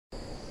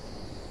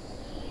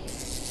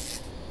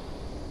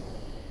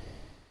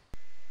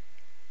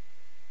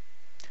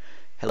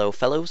Hello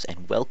fellows,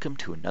 and welcome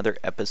to another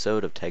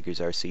episode of Tigers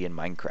RC in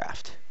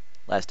Minecraft.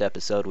 Last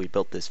episode we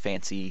built this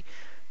fancy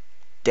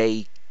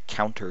day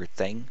counter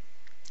thing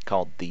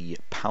called the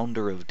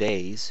Pounder of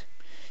Days,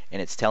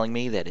 and it's telling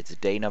me that it's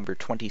day number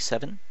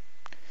 27.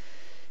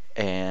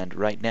 And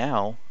right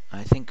now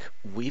I think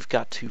we've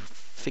got to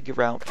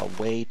figure out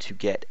a way to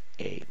get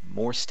a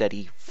more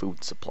steady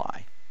food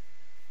supply.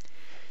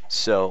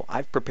 So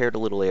I've prepared a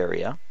little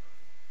area.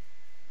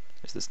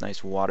 There's this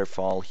nice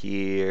waterfall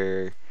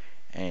here.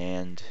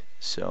 And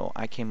so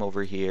I came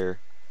over here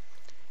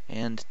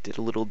and did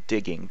a little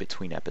digging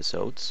between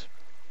episodes.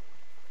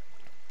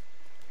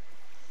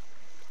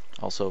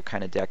 Also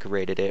kind of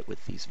decorated it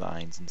with these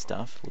vines and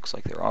stuff. Looks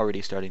like they're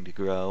already starting to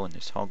grow, and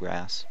there's tall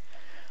grass.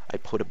 I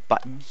put a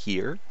button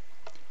here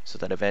so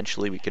that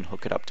eventually we can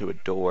hook it up to a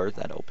door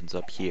that opens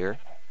up here.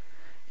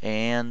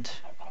 And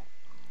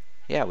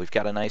yeah, we've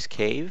got a nice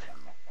cave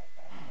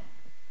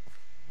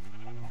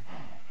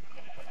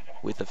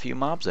with a few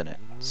mobs in it.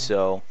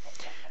 So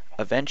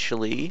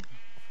eventually,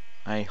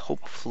 I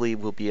hopefully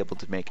will be able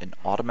to make an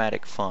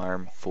automatic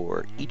farm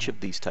for each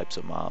of these types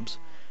of mobs.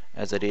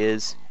 As it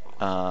is,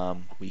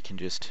 we can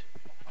just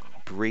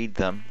breed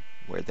them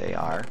where they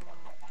are,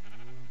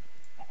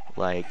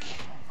 like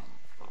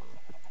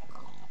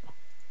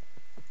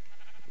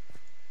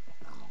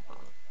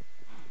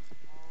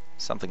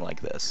something like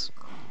this.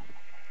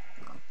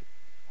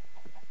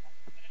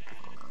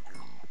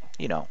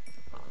 You know,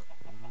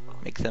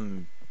 make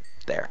them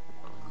there.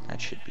 That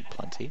should be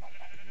plenty.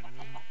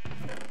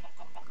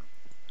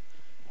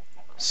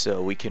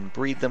 So we can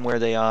breed them where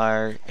they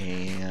are,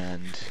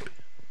 and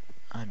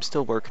I'm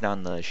still working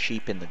on the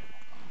sheep in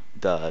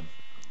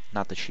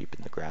not the sheep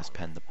in the grass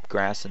pen, the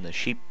grass in the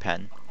sheep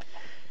pen,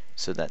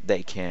 so that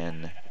they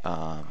can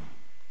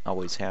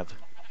always have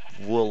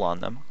wool on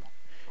them.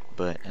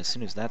 But as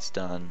soon as that's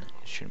done,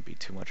 it shouldn't be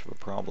too much of a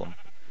problem.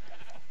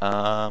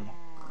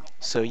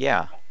 So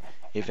yeah,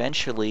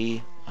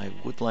 eventually I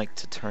would like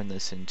to turn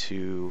this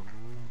into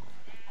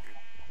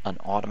an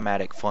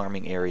automatic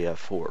farming area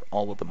for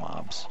all of the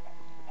mobs.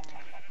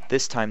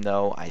 This time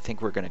though, I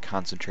think we're going to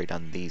concentrate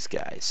on these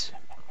guys,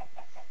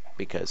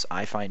 because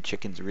I find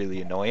chickens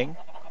really annoying.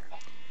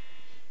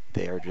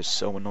 They are just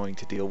so annoying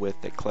to deal with.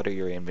 They clutter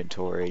your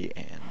inventory,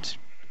 and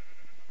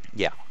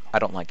yeah, I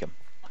don't like them.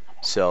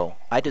 So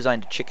I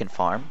designed a chicken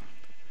farm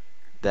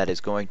that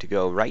is going to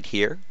go right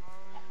here.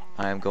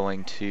 I'm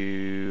going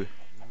to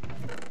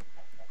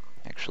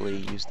actually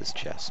use this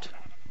chest.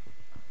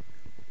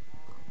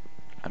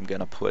 I'm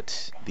gonna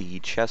put the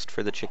chest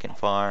for the chicken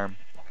farm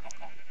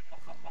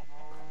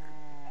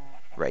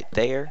right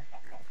there,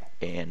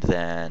 and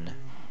then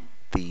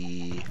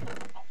the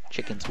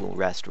chickens will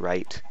rest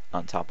right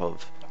on top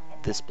of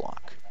this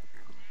block.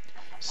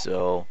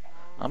 So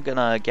I'm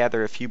gonna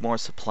gather a few more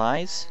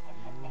supplies,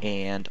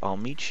 and I'll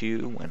meet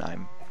you when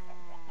I'm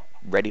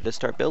ready to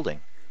start building.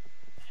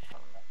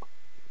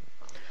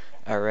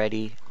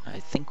 Alrighty, I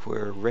think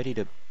we're ready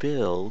to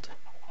build.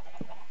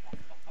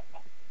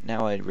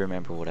 Now I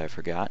remember what I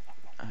forgot.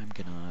 I'm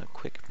gonna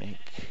quick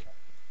make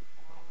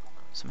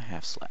some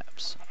half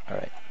slabs.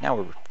 Alright, now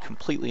we're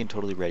completely and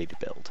totally ready to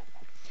build.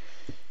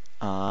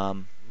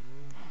 I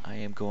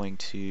am going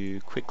to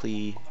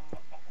quickly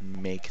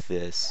make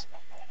this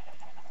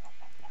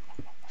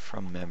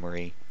from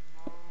memory.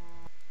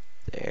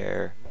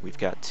 There, we've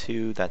got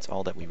 2, that's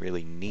all that we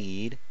really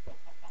need.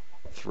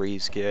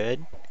 3's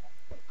good.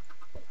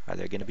 Are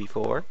there gonna be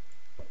 4?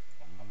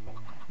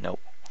 Nope.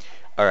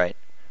 Alright.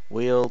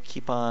 We'll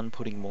keep on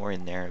putting more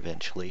in there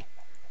eventually,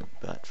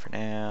 but for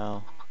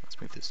now, let's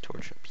move this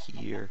torch up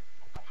here.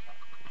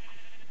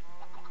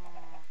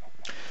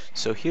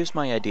 So here's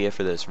my idea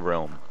for this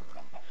room.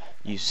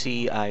 You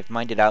see, I've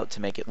mined it out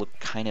to make it look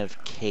kind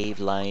of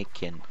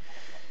cave-like, and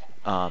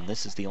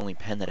this is the only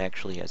pen that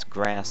actually has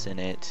grass in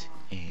it,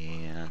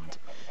 and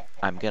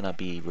I'm gonna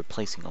be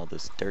replacing all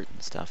this dirt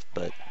and stuff,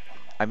 but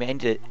I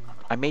made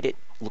it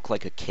look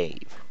like a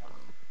cave.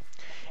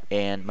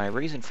 And my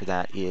reason for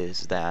that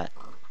is that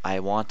I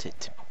want it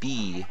to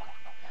be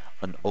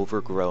an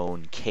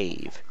overgrown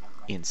cave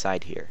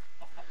inside here.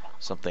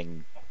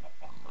 Something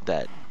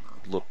that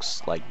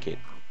looks like it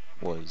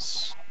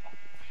was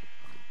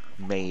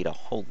made a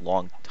whole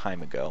long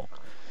time ago.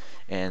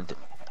 And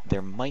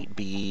there might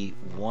be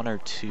 1 or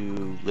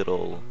 2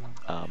 little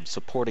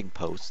supporting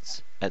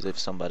posts, as if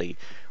somebody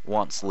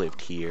once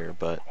lived here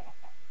but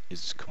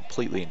is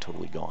completely and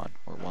totally gone,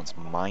 or once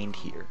mined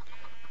here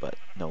but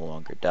no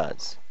longer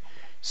does.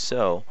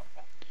 So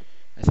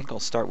I think I'll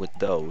start with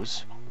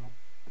those,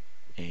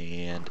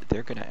 and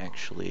they're gonna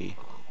actually,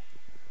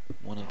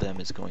 one of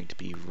them is going to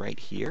be right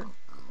here,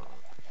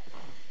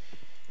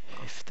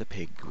 if the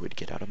pig would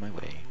get out of my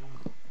way.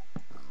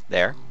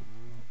 There.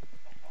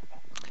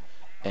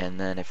 And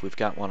then if we've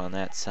got one on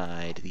that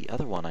side, the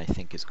other one I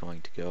think is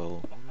going to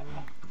go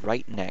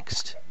right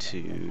next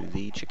to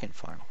the chicken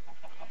farm.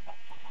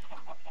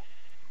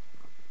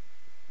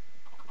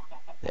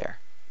 There.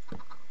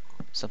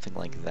 Something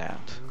like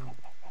that.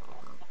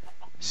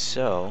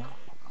 So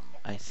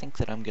I think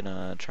that I'm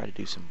gonna try to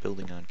do some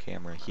building on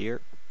camera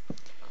here.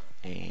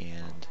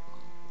 and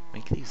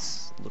make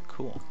these look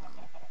cool.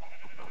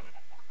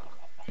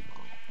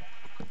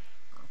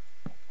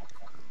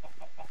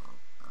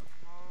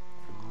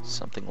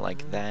 Something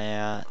like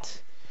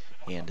that.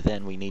 And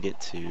then we need it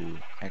to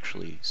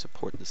actually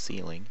support the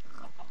ceiling.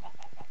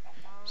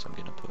 So I'm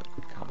gonna put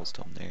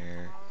cobblestone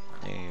there,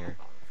 there,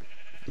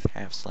 with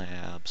half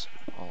slabs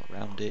all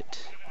around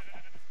it.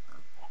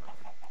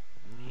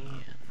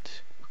 And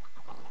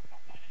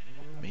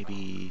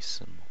maybe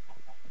some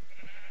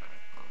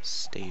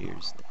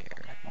stairs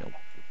there. Nope,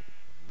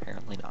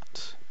 apparently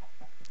not.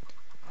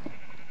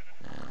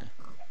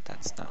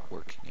 That's not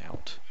working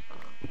out.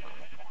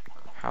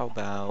 How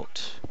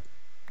about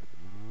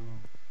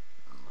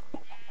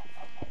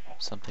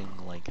something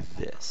like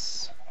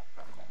this?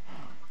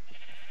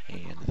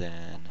 And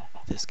then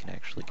this can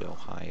actually go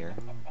higher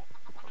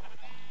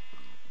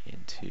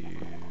into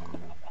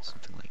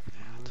something like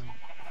that.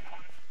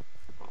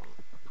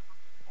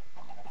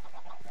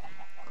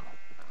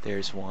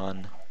 There's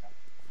one.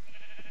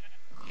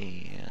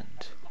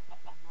 And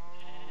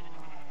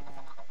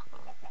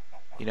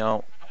you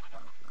know,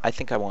 I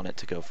think I want it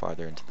to go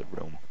farther into the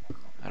room.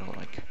 I don't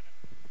like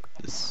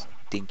this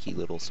dinky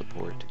little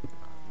support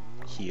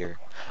here.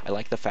 I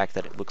like the fact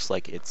that it looks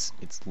like it's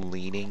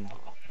leaning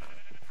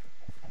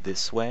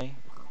this way,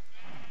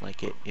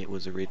 like it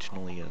was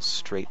originally a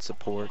straight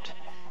support,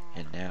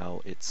 and now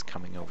it's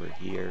coming over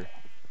here,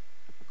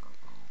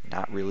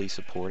 not really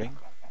supporting.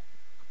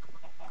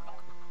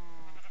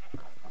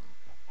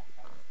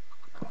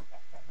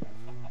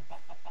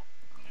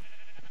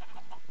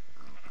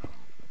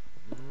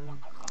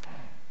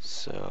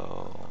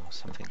 So,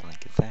 something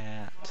like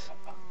that.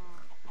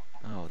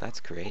 Oh, that's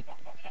great.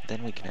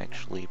 Then we can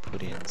actually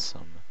put in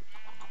some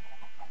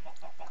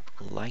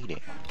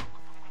lighting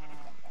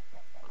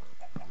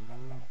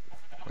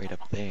right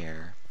up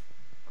there.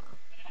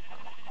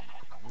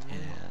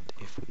 And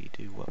if we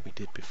do what we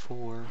did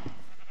before,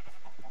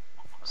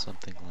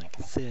 something like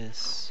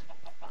this,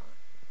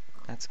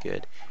 that's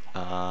good.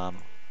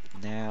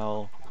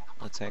 Now,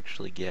 let's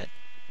actually get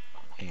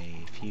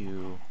a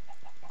few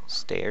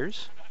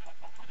stairs.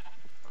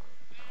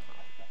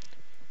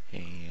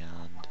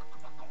 And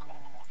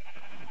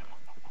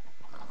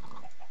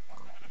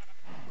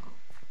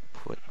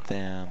put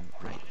them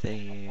right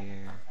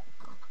there.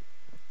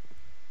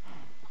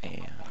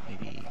 And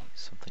maybe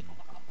something...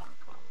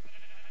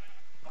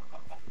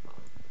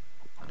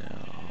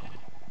 No.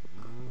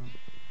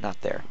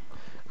 Not there.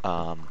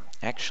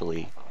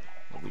 Actually,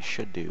 what we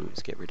should do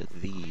is get rid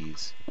of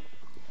these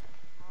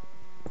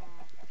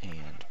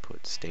and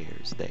put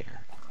stairs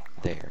there,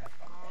 there,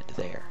 and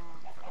there.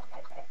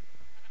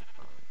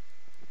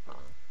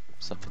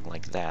 Something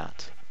like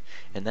that.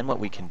 And then what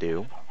we can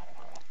do,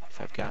 if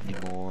I've got any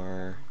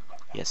more,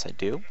 yes I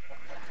do,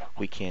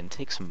 we can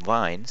take some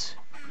vines,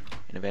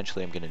 and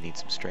eventually I'm going to need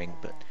some string,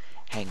 but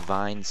hang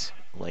vines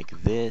like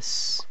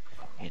this,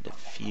 and a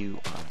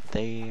few on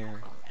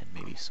there, and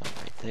maybe some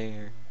right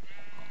there,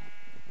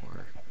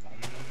 or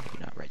maybe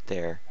not right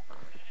there,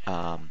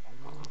 some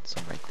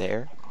right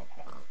there,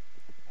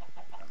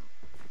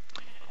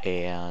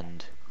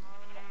 and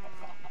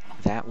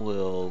that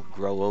will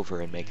grow over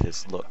and make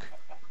this look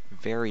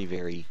very,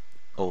 very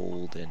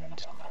old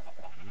and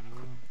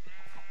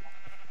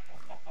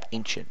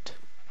ancient,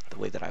 the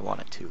way that I want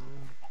it to.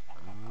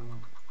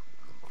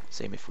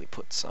 Same if we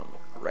put some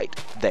right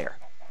there.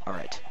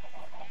 Alright.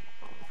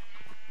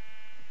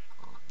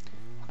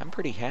 I'm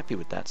pretty happy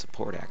with that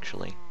support,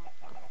 actually.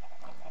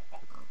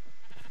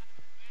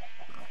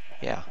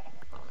 Yeah.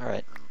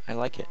 Alright. I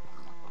like it.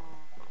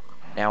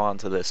 Now on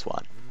to this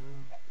one.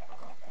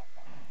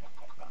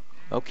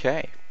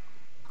 Okay.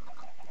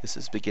 This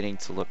is beginning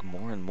to look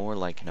more and more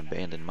like an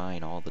abandoned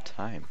mine all the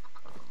time.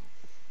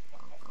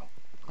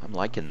 I'm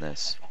liking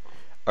this.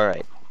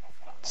 Alright,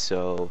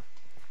 so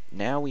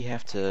now we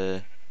have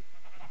to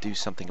do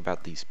something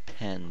about these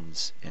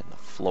pens and the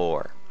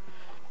floor,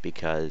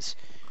 because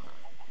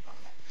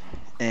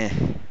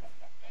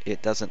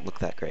it doesn't look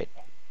that great.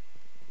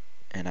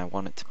 And I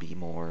want it to be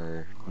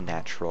more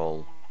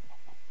natural,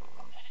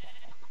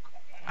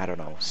 I don't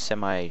know,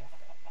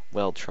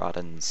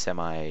 semi-well-trodden,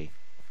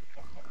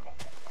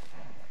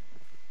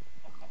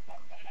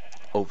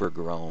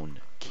 semi-overgrown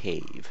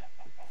cave.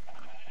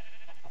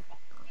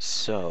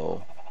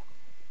 So,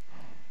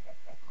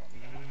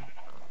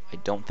 I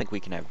don't think we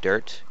can have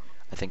dirt.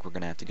 I think we're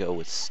going to have to go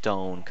with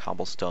stone,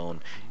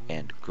 cobblestone,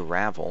 and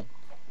gravel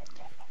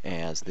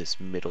as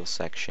this middle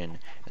section,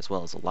 as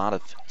well as a lot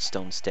of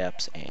stone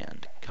steps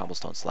and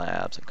cobblestone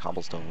slabs and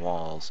cobblestone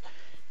walls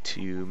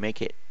to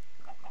make it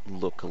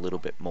look a little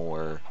bit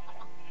more,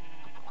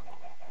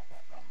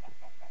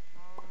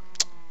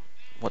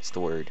 what's the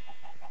word,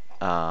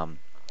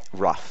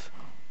 rough.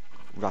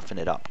 Roughen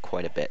it up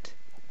quite a bit.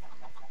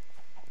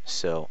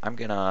 So I'm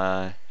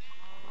gonna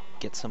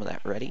get some of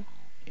that ready,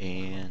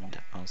 and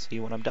I'll see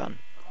you when I'm done.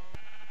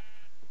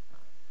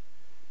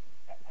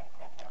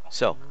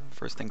 So,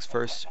 first things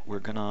first, we're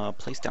gonna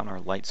place down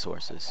our light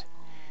sources,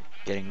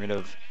 getting rid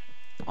of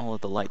all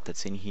of the light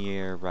that's in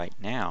here right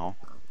now,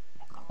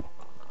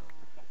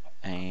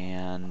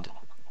 and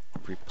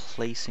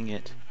replacing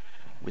it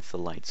with the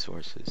light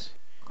sources.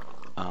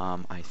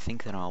 I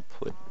think that I'll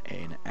put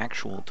an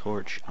actual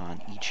torch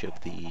on each of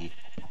the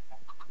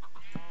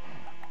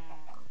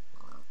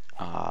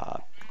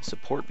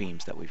support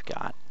beams that we've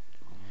got,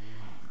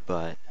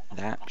 but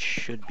that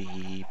should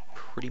be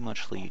pretty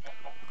much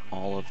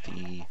all of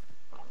the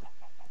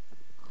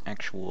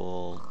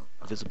actual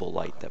visible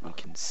light that we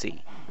can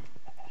see.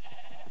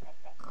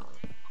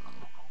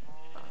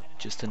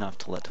 Just enough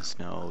to let us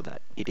know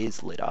that it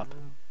is lit up,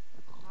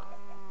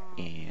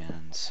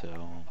 and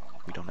so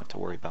we don't have to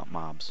worry about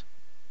mobs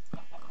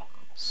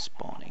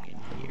spawning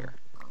in here.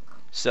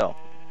 So,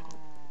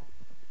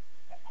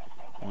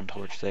 one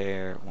torch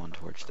there, one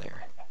torch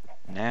there.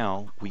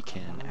 Now we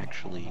can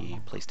actually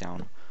place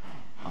down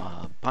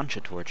a bunch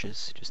of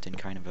torches, just in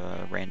kind of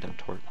a random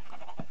torch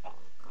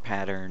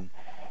pattern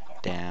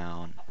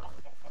down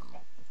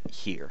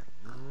here.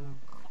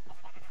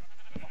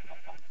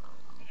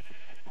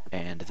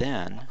 And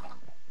then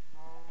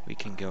we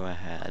can go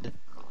ahead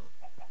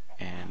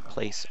and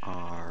place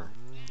our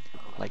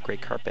light gray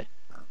carpet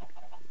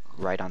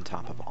right on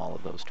top of all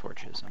of those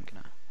torches.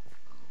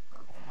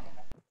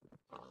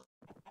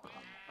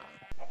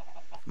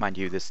 Mind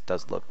you, this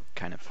does look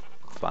kind of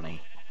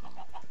funny.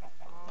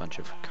 Bunch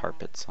of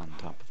carpets on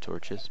top of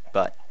torches.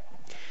 But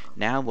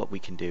now what we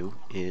can do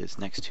is,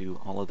 next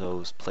to all of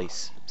those,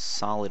 place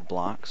solid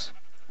blocks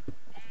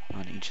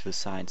on each of the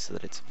sides so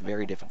that it's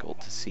very difficult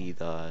to see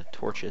the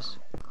torches.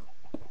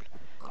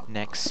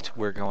 Next,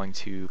 we're going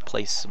to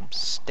place some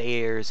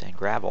stairs and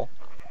gravel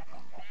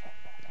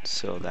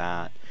so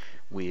that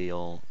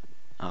we'll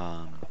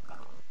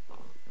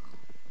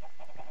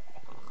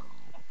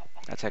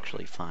that's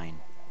actually fine,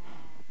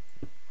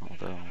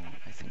 although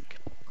I think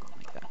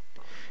like that.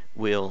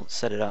 We'll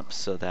set it up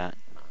so that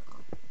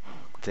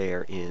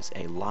there is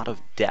a lot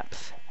of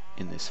depth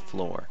in this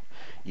floor.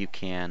 You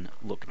can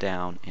look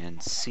down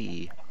and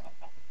see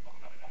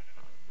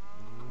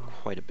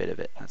quite a bit of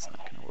it. That's not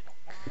going to work.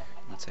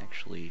 Let's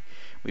actually,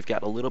 we've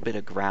got a little bit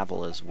of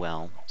gravel as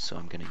well, so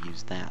I'm going to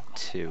use that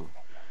too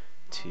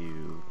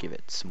to give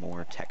it some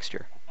more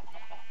texture.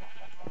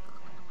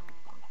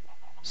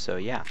 So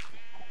yeah,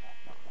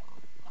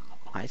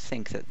 I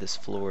think that this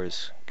floor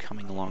is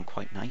coming along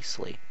quite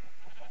nicely.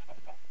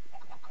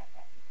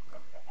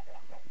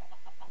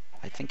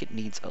 I think it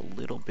needs a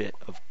little bit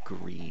of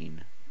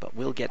green, but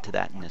we'll get to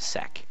that in a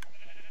sec.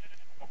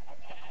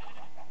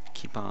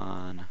 Keep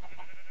on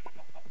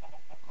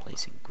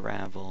placing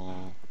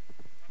gravel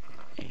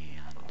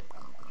and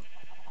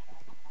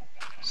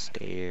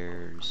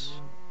stairs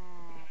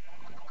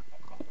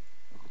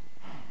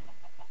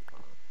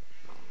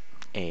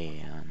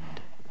and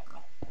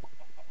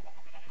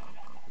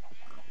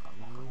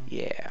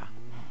yeah.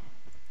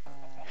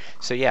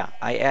 So yeah,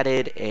 I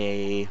added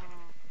a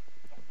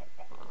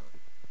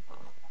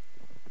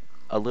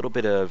little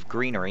bit of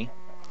greenery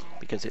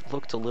because it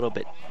looked a little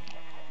bit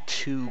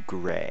too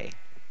gray,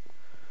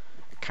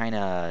 kind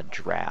of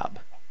drab.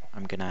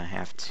 I'm gonna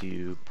have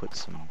to put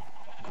some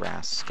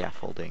grass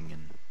scaffolding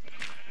and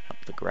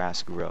help the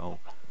grass grow,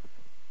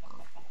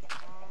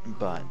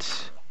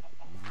 but,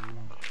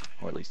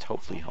 or at least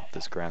hopefully help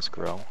this grass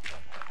grow.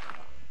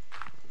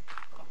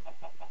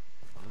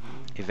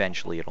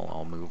 Eventually it'll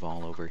all move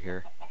all over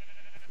here,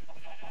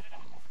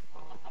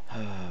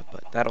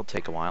 but that'll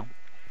take a while.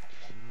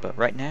 But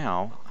right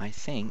now, I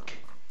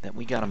think that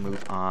we gotta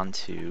move on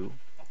to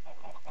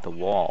the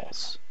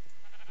walls.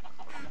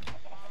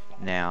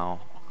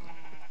 Now,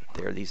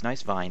 there are these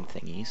nice vine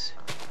thingies,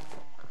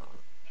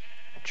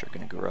 which are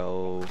gonna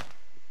grow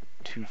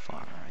too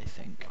far, I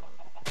think.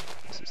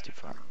 This is too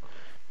far.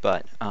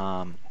 But,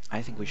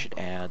 I think we should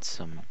add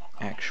some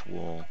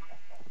actual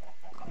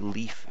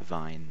leaf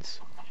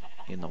vines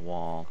in the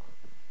wall.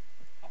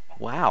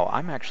 Wow,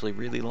 I'm actually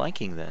really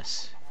liking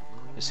this.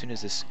 As soon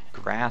as this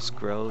grass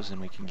grows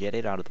and we can get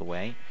it out of the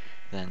way,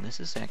 then this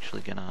is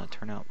actually gonna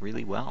turn out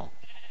really well.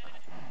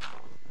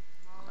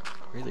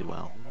 Really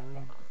well.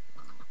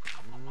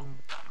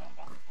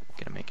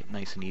 Gonna make it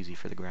nice and easy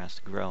for the grass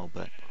to grow,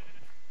 but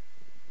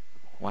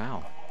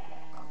wow.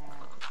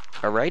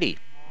 Alrighty.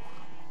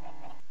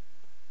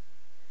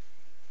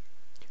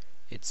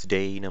 It's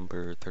day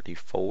number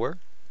 34.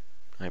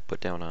 I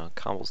put down a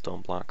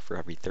cobblestone block for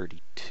every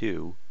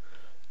 32,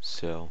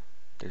 so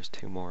there's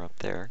 2 more up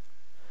there.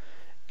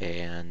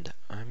 And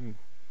I'm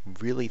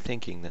really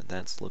thinking that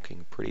that's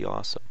looking pretty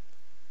awesome.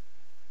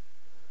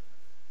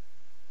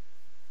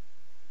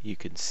 You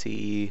can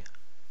see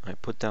I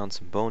put down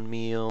some bone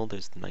meal,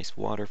 there's the nice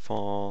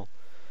waterfall.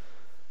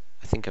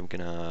 I think I'm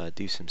gonna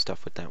do some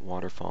stuff with that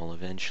waterfall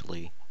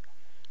eventually.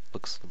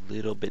 Looks a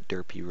little bit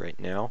derpy right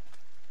now,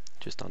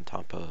 just on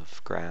top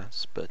of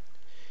grass, but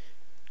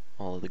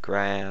all of the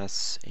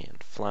grass and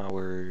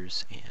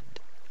flowers and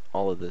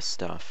all of this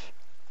stuff.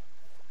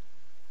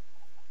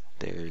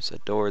 There's a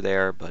door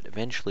there, but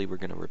eventually we're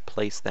going to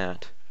replace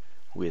that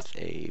with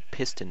a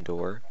piston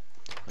door.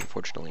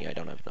 Unfortunately, I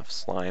don't have enough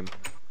slime.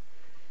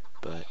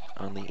 But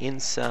on the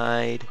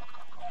inside,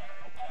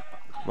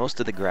 most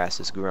of the grass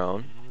is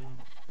grown.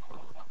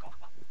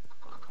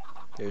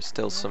 There's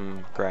still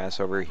some grass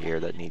over here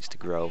that needs to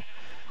grow.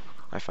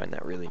 I find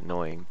that really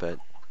annoying, but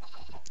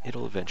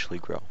it'll eventually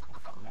grow.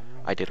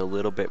 I did a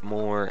little bit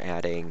more,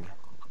 adding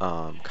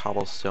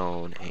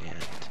cobblestone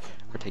and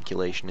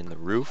articulation in the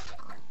roof,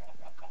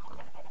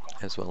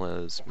 as well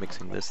as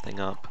mixing this thing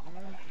up.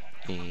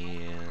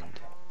 And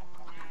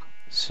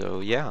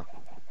so yeah,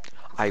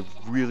 I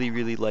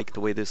really like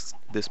the way this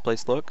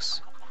place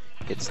looks.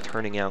 It's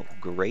turning out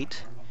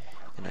great,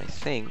 and I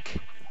think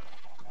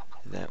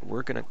that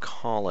we're gonna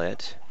call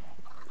it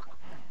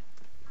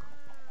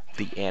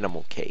the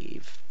Animal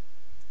Cave.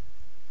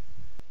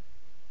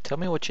 Tell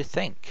me what you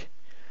think.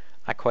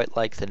 I quite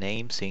like the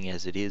name, seeing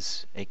as it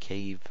is a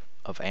cave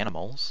of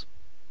animals.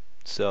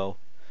 So,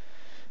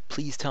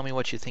 please tell me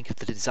what you think of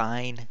the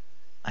design.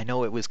 I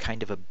know it was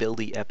kind of a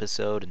buildy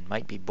episode and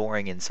might be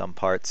boring in some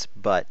parts,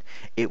 but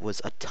it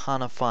was a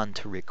ton of fun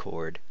to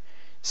record.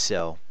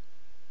 So,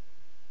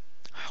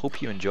 I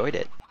hope you enjoyed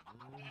it.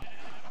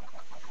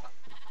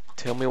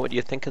 Tell me what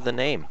you think of the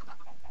name,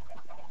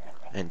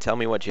 and tell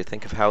me what you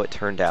think of how it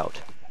turned out.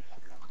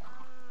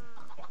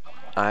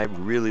 I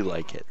really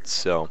like it,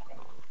 so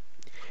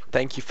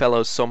thank you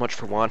fellows so much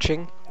for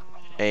watching,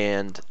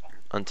 and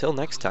until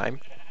next time,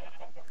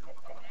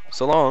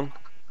 so long.